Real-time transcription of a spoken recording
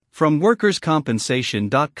From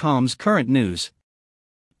WorkersCompensation.com's current news.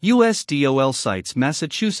 U.S. DOL cites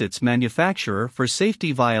Massachusetts manufacturer for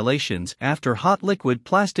safety violations after hot liquid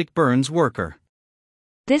plastic burns worker.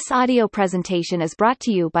 This audio presentation is brought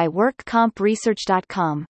to you by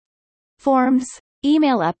WorkCompResearch.com. Forms,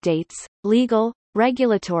 email updates, legal,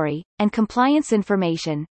 regulatory, and compliance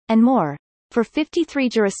information, and more, for 53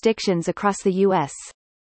 jurisdictions across the U.S.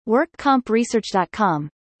 WorkCompResearch.com,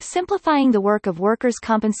 simplifying the work of workers'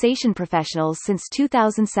 compensation professionals since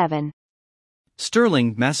 2007.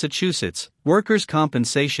 Sterling, Massachusetts,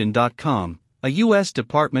 WorkersCompensation.com. A U.S.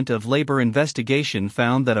 Department of Labor investigation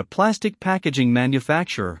found that a plastic packaging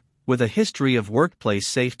manufacturer, with a history of workplace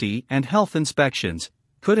safety and health inspections,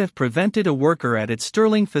 could have prevented a worker at its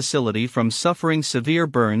Sterling facility from suffering severe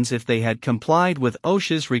burns if they had complied with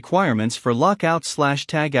OSHA's requirements for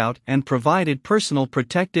lockout/tagout and provided personal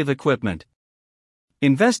protective equipment.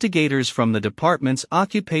 Investigators from the department's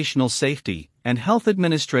Occupational Safety and Health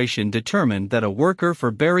Administration determined that a worker for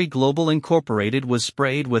Berry Global Incorporated was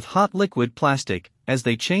sprayed with hot liquid plastic as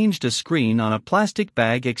they changed a screen on a plastic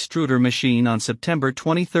bag extruder machine on September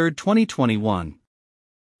 23, 2021.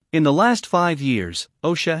 In the last 5 years,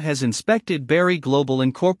 OSHA has inspected Berry Global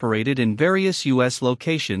Incorporated in various U.S.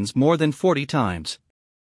 locations more than 40 times.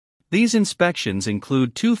 These inspections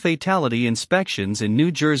include 2 fatality inspections in New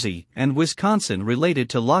Jersey and Wisconsin related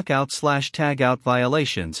to lockout/tagout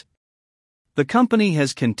violations. The company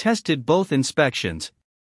has contested both inspections.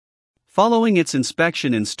 Following its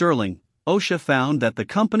inspection in Sterling, OSHA found that the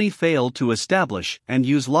company failed to establish and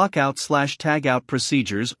use lockout/tagout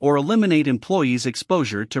procedures or eliminate employees'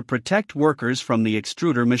 exposure to protect workers from the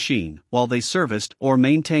extruder machine while they serviced or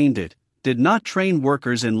maintained it, did not train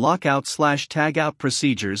workers in lockout/tagout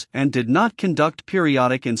procedures, and did not conduct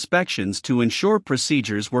periodic inspections to ensure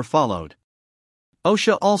procedures were followed.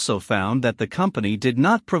 OSHA also found that the company did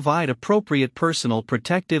not provide appropriate personal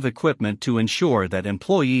protective equipment to ensure that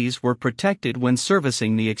employees were protected when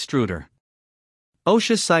servicing the extruder.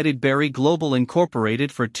 OSHA cited Berry Global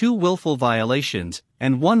Incorporated for 2 willful violations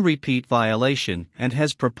and 1 repeat violation and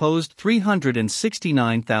has proposed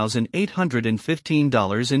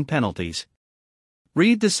 $369,815 in penalties.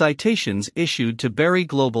 Read the citations issued to Berry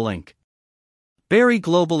Global Inc. Berry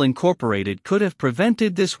Global Incorporated could have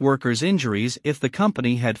prevented this worker's injuries if the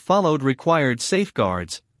company had followed required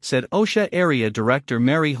safeguards, said OSHA Area Director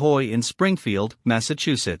Mary Hoy in Springfield,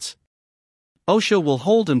 Massachusetts. OSHA will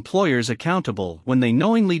hold employers accountable when they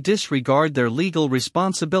knowingly disregard their legal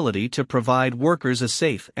responsibility to provide workers a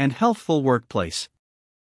safe and healthful workplace.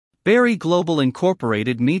 Berry Global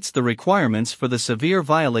Incorporated meets the requirements for the Severe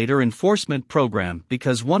Violator Enforcement Program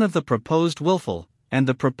because one of the proposed willful and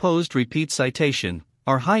the proposed repeat citation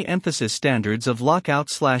are high-emphasis standards of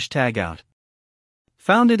lockout/tagout.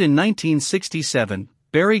 Founded in 1967,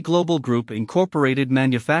 Berry Global Group Incorporated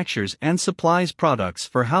manufactures and supplies products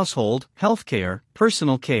for household, healthcare,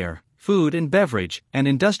 personal care, food and beverage, and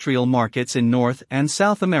industrial markets in North and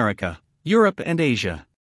South America, Europe and Asia.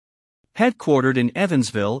 Headquartered in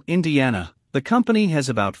Evansville, Indiana, the company has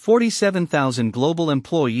about 47,000 global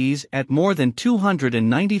employees at more than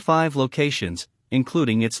 295 locations,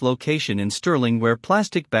 including its location in Sterling where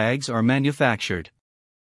plastic bags are manufactured.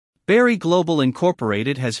 Berry Global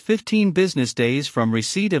Incorporated has 15 business days from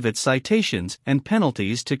receipt of its citations and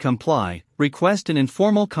penalties to comply, request an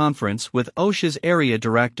informal conference with OSHA's area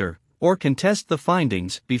director, or contest the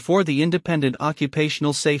findings before the Independent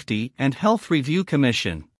Occupational Safety and Health Review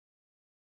Commission.